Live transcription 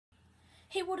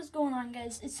Hey, what is going on,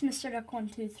 guys? It's Mr.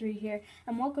 Duck123 here,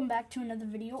 and welcome back to another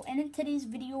video. And in today's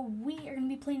video, we are going to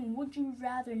be playing Would You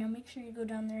Rather. Now, make sure you go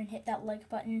down there and hit that like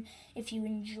button if you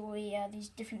enjoy these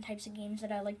different types of games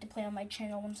that I like to play on my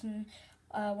channel once in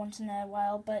a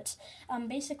while. But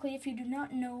basically, if you do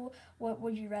not know what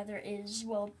Would You Rather is,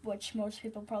 well, which most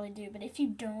people probably do, but if you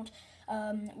don't,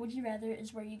 Would You Rather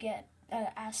is where you get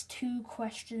asked two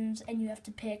questions and you have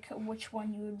to pick which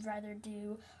one you would rather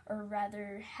do or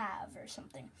rather have or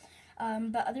something.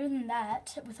 But other than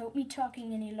that, without me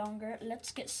talking any longer,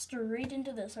 let's get straight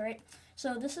into this, alright?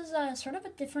 So this is sort of a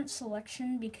different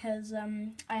selection because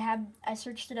I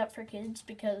searched it up for kids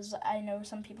because I know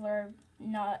some people are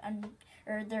not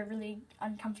or they're really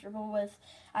uncomfortable with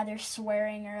either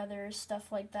swearing or other stuff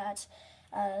like that,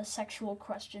 sexual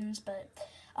questions, but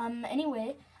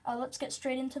anyway, let's get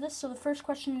straight into this. So the first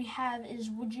question we have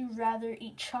is, would you rather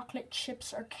eat chocolate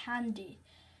chips or candy?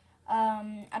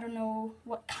 I don't know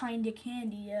what kind of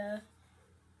candy.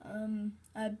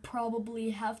 I'd probably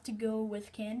have to go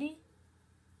with candy.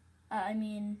 I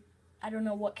mean, I don't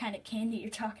know what kind of candy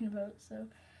you're talking about, so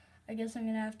I guess I'm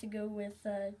gonna have to go with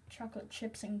chocolate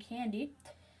chips and candy,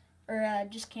 or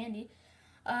just candy.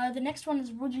 The next one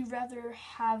is, would you rather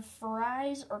have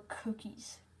fries or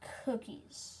cookies?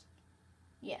 Cookies.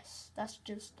 Yes, that's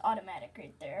just automatic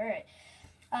right there.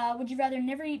 All right. Would you rather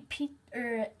never eat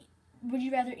would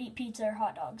you rather eat pizza or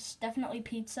hot dogs? Definitely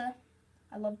pizza.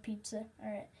 I love pizza.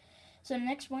 All right. So the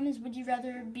next one is, would you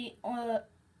rather be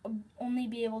only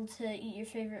be able to eat your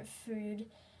favorite food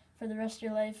for the rest of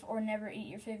your life, or never eat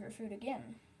your favorite food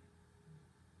again?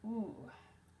 Ooh,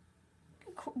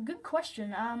 good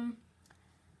question.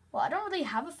 Well, I don't really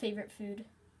have a favorite food.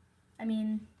 I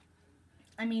mean,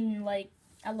 like,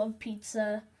 I love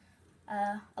pizza.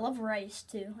 I love rice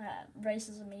too. Rice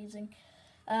is amazing.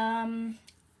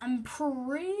 I'm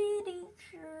pretty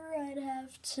sure I'd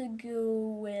have to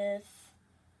go with,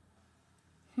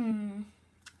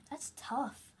 that's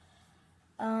tough.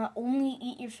 Only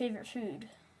eat your favorite food.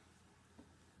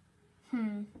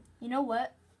 You know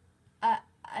what? I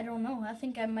don't know. I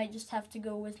think I might just have to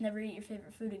go with never eat your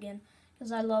favorite food again,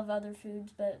 because I love other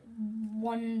foods, but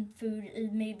one food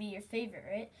is maybe your favorite,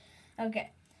 right?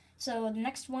 Okay, so the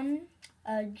next one,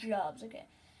 jobs. Okay,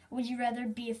 would you rather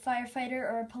be a firefighter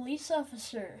or a police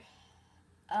officer?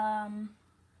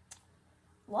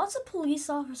 Lots of police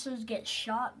officers get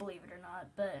shot, believe it or not,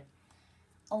 but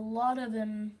a lot of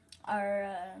them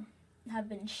have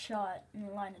been shot in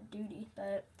the line of duty.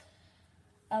 But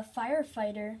a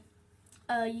firefighter,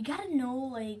 you gotta know,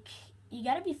 like, you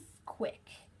gotta be quick.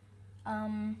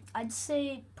 I'd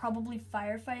say probably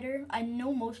firefighter. I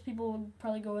know most people would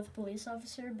probably go with police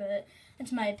officer, but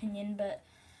it's my opinion. But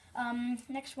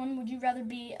next one, would you rather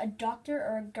be a doctor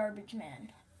or a garbage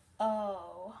man?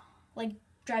 Oh, like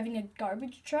driving a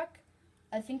garbage truck?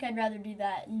 I think I'd rather do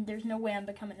that, and there's no way I'm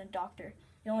becoming a doctor.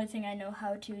 The only thing I know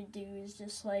how to do is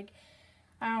just, like,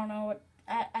 I don't know,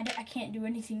 I can't do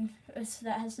anything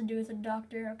that has to do with a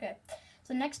doctor. Okay,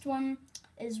 so next one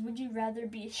is, would you rather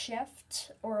be a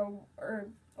chef or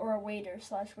a waiter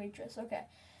 / waitress? Okay,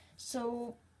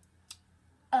 so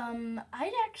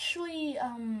I'd actually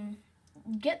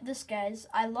get this, guys.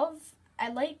 I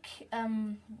like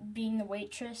being a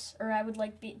waitress, or I would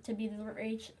like to be the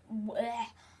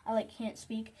can't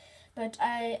speak, but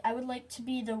I would like to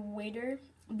be the waiter,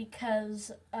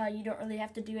 because you don't really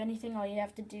have to do anything. All you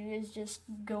have to do is just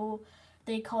go.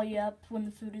 They call you up when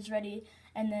the food is ready,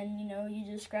 and then, you know, you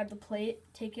just grab the plate,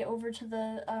 take it over to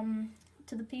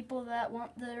the people that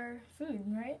want their food,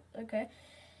 right? Okay.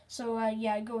 So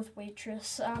yeah, I go with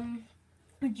waitress.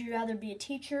 Would you rather be a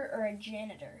teacher or a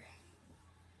janitor?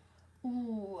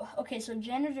 Ooh, okay, so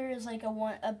janitor is like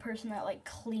a person that, like,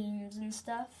 cleans and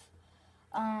stuff.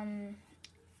 And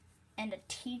a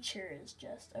teacher is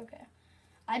just, okay.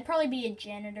 I'd probably be a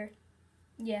janitor.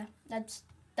 Yeah, that's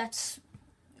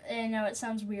I know it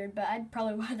sounds weird, but I'd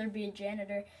probably rather be a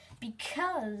janitor,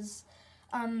 because,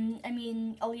 I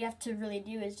mean, all you have to really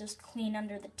do is just clean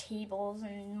under the tables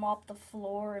and mop the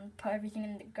floor and put everything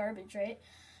in the garbage, right?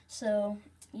 So,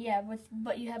 yeah,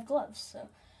 but you have gloves, so.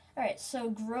 Alright, so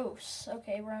gross.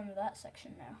 Okay, we're on to that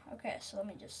section now. Okay, so let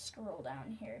me just scroll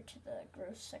down here to the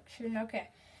gross section. Okay,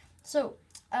 so,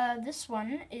 this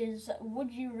one is,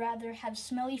 would you rather have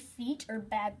smelly feet or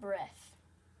bad breath?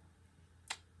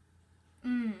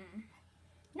 You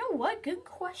know what? Good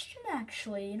question,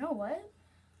 actually. You know what?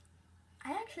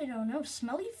 I actually don't know.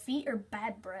 Smelly feet or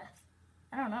bad breath?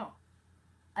 I don't know.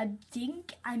 I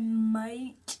think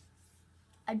I'd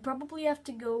probably have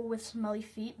to go with smelly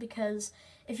feet, because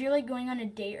if you're, like, going on a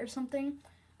date or something,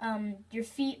 your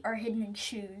feet are hidden in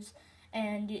shoes,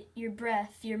 and your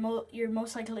breath, you're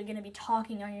most likely going to be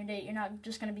talking on your date. You're not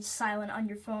just going to be silent on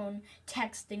your phone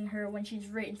texting her when she's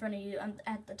right in front of you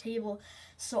at the table.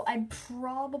 So I'd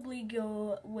probably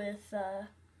go with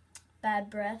bad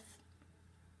breath.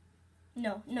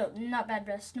 No, not bad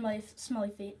breath. Smelly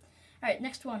feet. All right,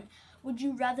 next one. Would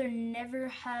you rather never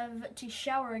have to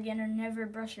shower again or never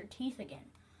brush your teeth again?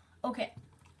 Okay,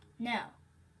 now,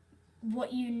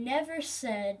 what you never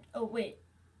said. Oh wait.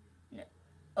 No.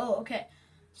 Oh, okay.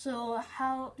 So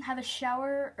how have a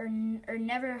shower or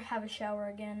never have a shower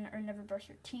again or never brush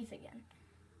your teeth again?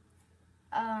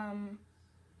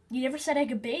 You never said I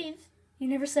could bathe. You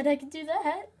never said I could do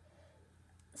that.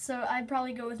 So I'd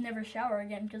probably go with never shower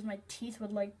again because my teeth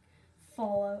would like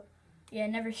fall out. Yeah,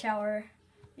 never shower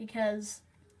because,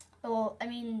 well, I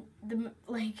mean,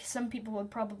 some people would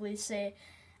probably say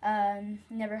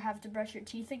never have to brush your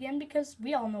teeth again because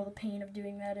we all know the pain of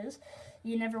doing that is.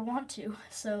 You never want to.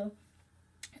 So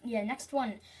yeah, next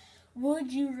one.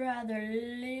 Would you rather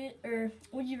eat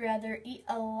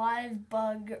a live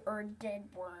bug or a dead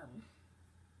worm?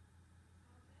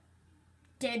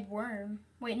 Dead worm.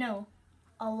 Wait, no.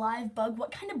 A live bug?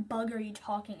 What kind of bug are you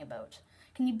talking about?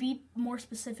 Can you be more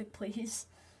specific, please?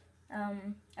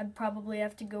 I'd probably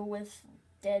have to go with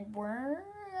dead worm.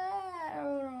 I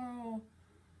don't know.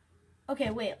 Okay,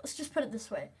 wait. Let's just put it this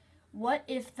way. What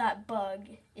if that bug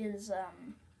is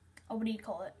what do you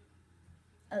call it?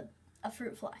 A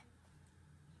fruit fly.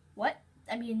 What?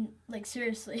 I mean, like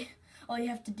seriously, all you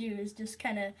have to do is just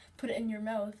kind of put it in your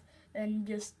mouth and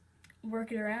just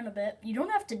work it around a bit. You don't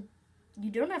have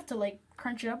to like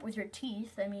crunch it up with your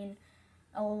teeth. I mean,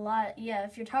 a lot. Yeah,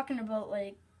 if you're talking about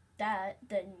like that,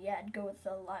 then yeah, I'd go with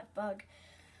the live bug.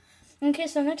 Okay,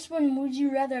 so next one, would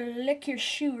you rather lick your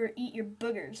shoe or eat your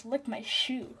boogers? Lick my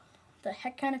shoe. The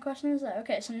heck kind of question is that?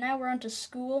 Okay, so now we're on to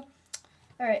school.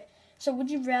 All right. So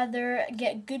would you rather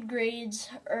get good grades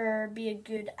or be a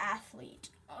good athlete?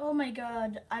 Oh my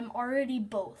god, I'm already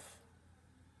both.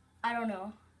 I don't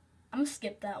know. I'm gonna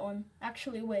skip that one.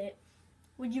 Actually, wait.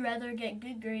 Would you rather get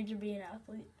good grades or be an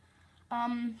athlete?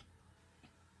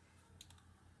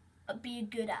 Be a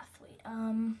good athlete.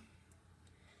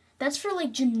 That's for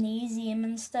like gymnasium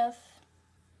and stuff.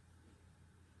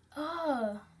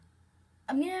 Oh,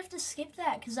 I'm gonna have to skip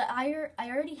that because I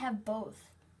already have both.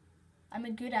 I'm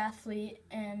a good athlete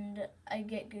and I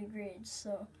get good grades,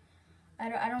 so I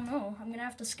don't know. I'm gonna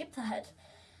have to skip that.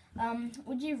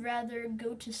 Would you rather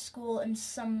go to school in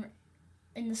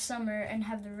the summer and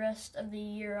have the rest of the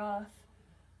year off,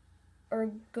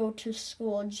 or go to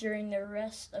school during the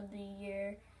rest of the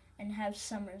year and have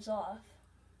summers off?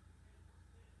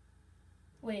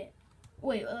 Wait.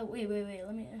 Let me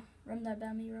run that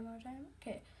by me one more time.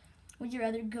 Okay. Would you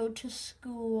rather go to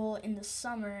school in the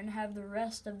summer and have the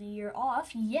rest of the year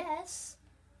off? Yes.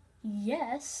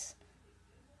 Yes.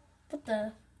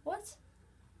 What?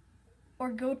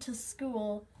 Or go to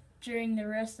school during the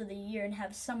rest of the year and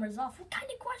have summers off? What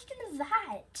kind of question is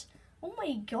that? Oh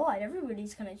my god,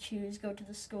 everybody's gonna choose go to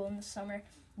the school in the summer.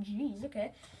 Jeez,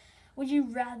 okay. Would you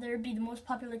rather be the most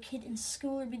popular kid in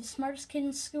school or be the smartest kid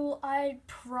in school? I'd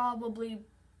probably...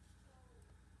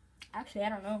 Actually, I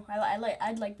don't know.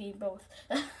 I'd like being both,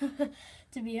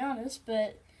 to be honest.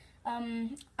 But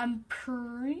I'm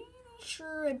pretty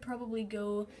sure I'd probably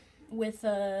go with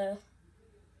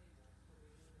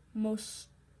most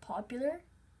popular,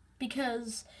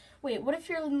 because wait, what if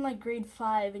you're in like grade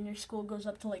 5 and your school goes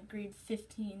up to like grade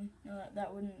 15? No,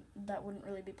 that wouldn't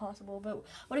really be possible. But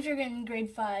what if you're getting grade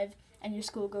 5 and your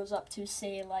school goes up to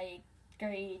say like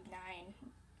grade 9?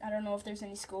 I don't know if there's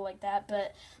any school like that,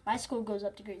 but my school goes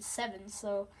up to grade 7,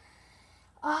 so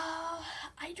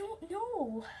I don't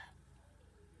know.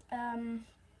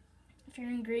 If you're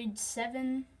in grade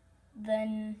 7,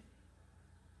 then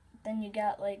you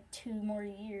got like 2 more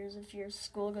years if your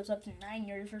school goes up to 9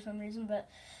 years for some reason, but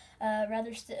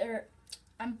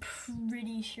I'm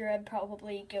pretty sure I'd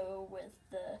probably go with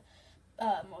the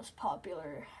most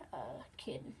popular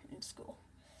kid in school.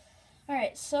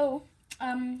 Alright, so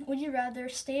would you rather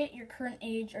stay at your current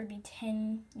age or be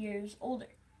 10 years older?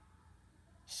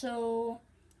 So,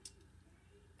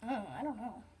 I don't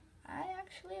know. I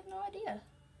actually have no idea.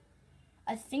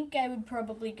 I think I would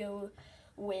probably go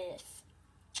with,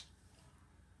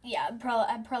 yeah, I'd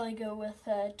probably go with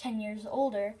 10 years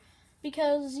older,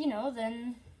 because, you know,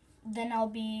 then I'll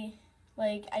be,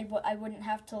 like, I wouldn't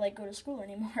have to, like, go to school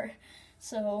anymore.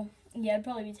 So, yeah, I'd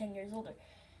probably be 10 years older.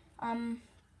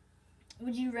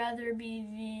 Would you rather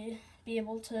be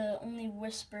able to only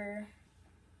whisper,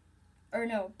 or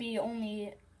no,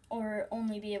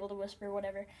 only be able to whisper,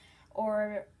 whatever,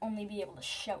 or only be able to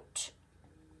shout?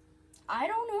 I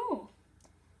don't know.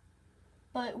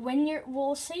 But when you're,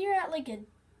 well, say you're at like a,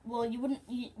 well, you wouldn't,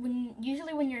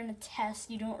 usually when you're in a test,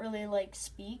 you don't really like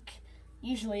speak,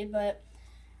 usually, but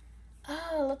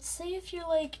let's say if you're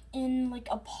like in like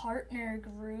a partner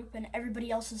group and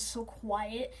everybody else is so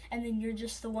quiet and then you're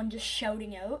just the one just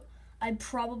shouting out, I'd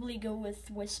probably go with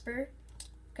whisper,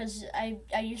 because I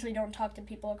usually don't talk to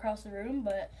people across the room,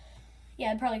 but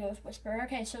yeah, I'd probably go with whisper.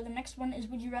 Okay, so the next one is,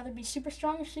 would you rather be super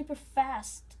strong or super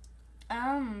fast?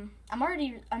 I'm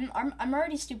already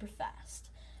super fast.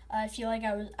 I feel like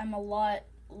I'm a lot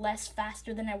less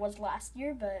faster than I was last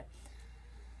year, but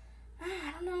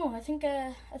I don't know. I think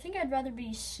I'd rather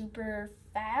be super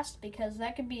fast, because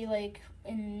that could be like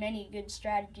in many good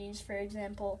strategies. For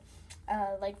example,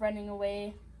 like running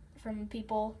away from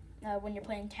people when you're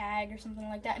playing tag or something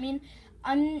like that. I mean,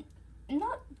 I'm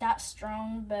not that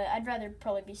strong, but I'd rather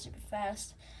probably be super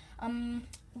fast.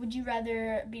 Would you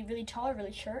rather be really tall or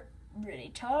really short?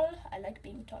 Really tall. I like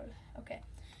being tall. Okay,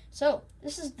 so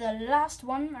this is the last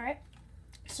one. All right.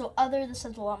 So this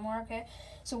says a lot more. Okay.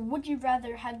 So would you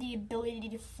rather have the ability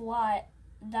to fly?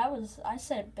 I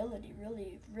said ability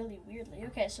really, really weirdly.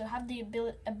 Okay. So have the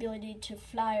ability to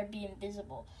fly or be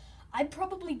invisible. I'd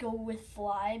probably go with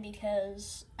fly,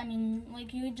 because I mean,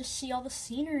 like, you would just see all the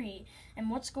scenery and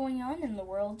what's going on in the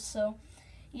world. So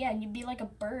yeah, and you'd be like a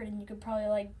bird, and you could probably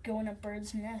like go in a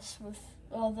bird's nest with.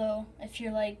 Although if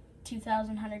you're like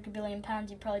 2,100 billion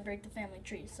pounds, you'd probably break the family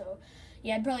tree. So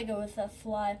yeah, I'd probably go with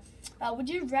fly. Would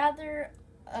you rather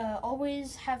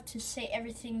always have to say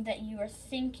everything that you are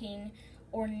thinking,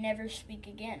 or never speak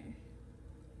again?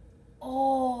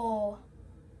 Oh,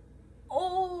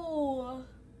 oh,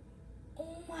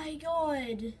 oh my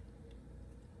god.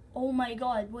 Oh my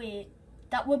god, wait.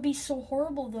 That would be so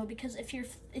horrible though, because if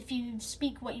you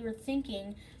speak what you were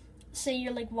thinking, say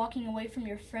you're like walking away from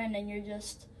your friend and you're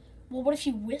just, well, what if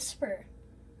you whisper?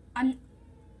 I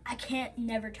can't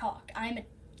never talk.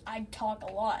 I talk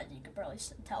a lot, you could probably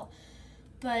tell.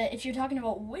 But if you're talking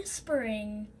about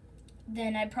whispering,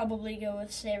 then I'd probably go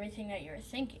with say everything that you're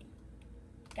thinking.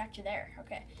 Got you there.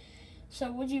 Okay.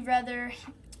 So would you rather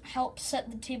help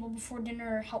set the table before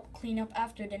dinner or help clean up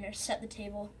after dinner? Set the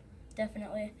table,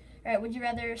 definitely. All right. Would you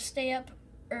rather stay up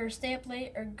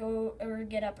late or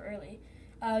get up early?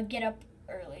 Get up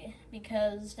early,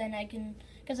 because then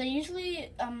because I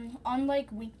usually on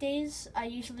like weekdays I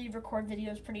usually record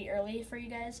videos pretty early for you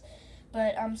guys,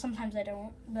 but sometimes I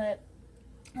don't. But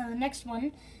the next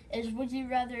one is, would you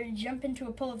rather jump into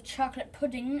a pool of chocolate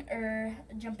pudding or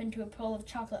jump into a pool of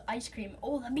chocolate ice cream?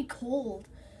 Oh, that'd be cold.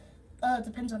 It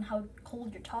depends on how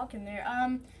cold you're talking there.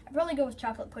 I'd probably go with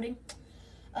chocolate pudding,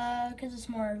 because it's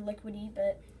more liquidy,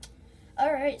 but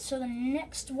alright, so the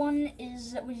next one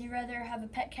is, would you rather have a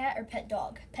pet cat or pet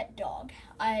dog? Pet dog.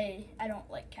 I don't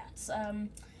like cats.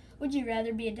 Would you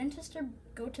rather be a dentist or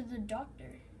go to the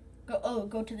doctor?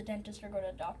 Go to the dentist or go to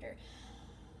the doctor.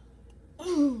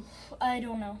 Ooh, I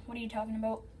don't know. What are you talking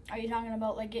about? Are you talking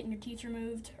about like getting your teeth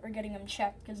removed or getting them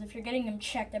checked? Because if you're getting them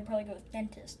checked, I'd probably go with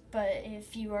dentist. But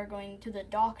if you are going to the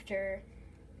doctor,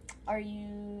 I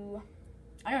don't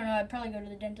know, I'd probably go to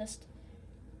the dentist.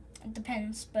 It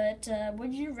depends, but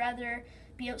would you rather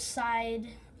be outside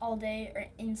all day or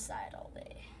inside all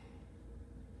day?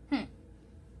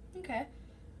 Okay.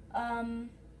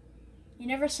 You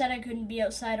never said I couldn't be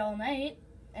outside all night.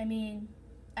 I mean,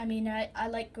 I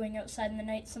like going outside in the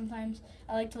night sometimes.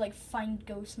 I like to like find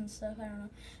ghosts and stuff. I don't know,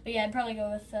 but yeah, I'd probably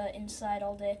go with inside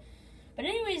all day. But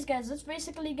anyways, guys, that's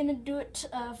basically gonna do it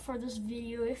for this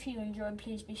video. If you enjoyed,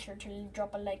 please be sure to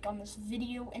drop a like on this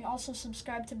video and also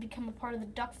subscribe to become a part of the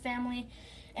Duck family.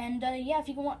 And yeah, if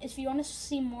you want to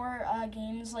see more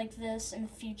games like this in the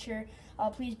future,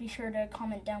 please be sure to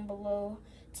comment down below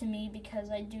to me,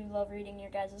 because I do love reading your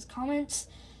guys' comments.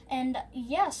 And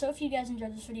yeah, so if you guys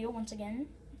enjoyed this video, once again,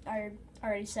 I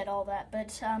already said all that,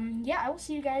 but yeah, I will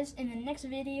see you guys in the next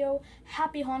video.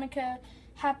 Happy Hanukkah,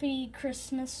 happy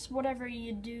Christmas, whatever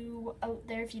you do out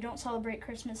there. If you don't celebrate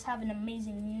Christmas, have an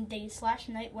amazing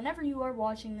day/night whenever you are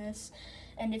watching this.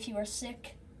 And if you are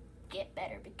sick, get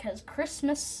better, because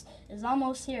Christmas is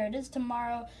almost here. It is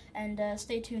tomorrow, and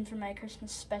stay tuned for my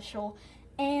Christmas special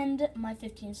and my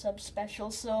 15 sub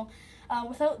special. So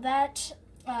without that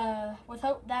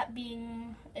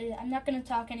being, I'm not going to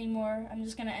talk anymore. I'm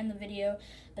just going to end the video.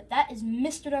 But that is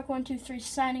Mr. Duck 123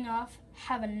 signing off.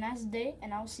 Have a nice day,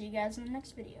 and I'll see you guys in the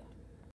next video.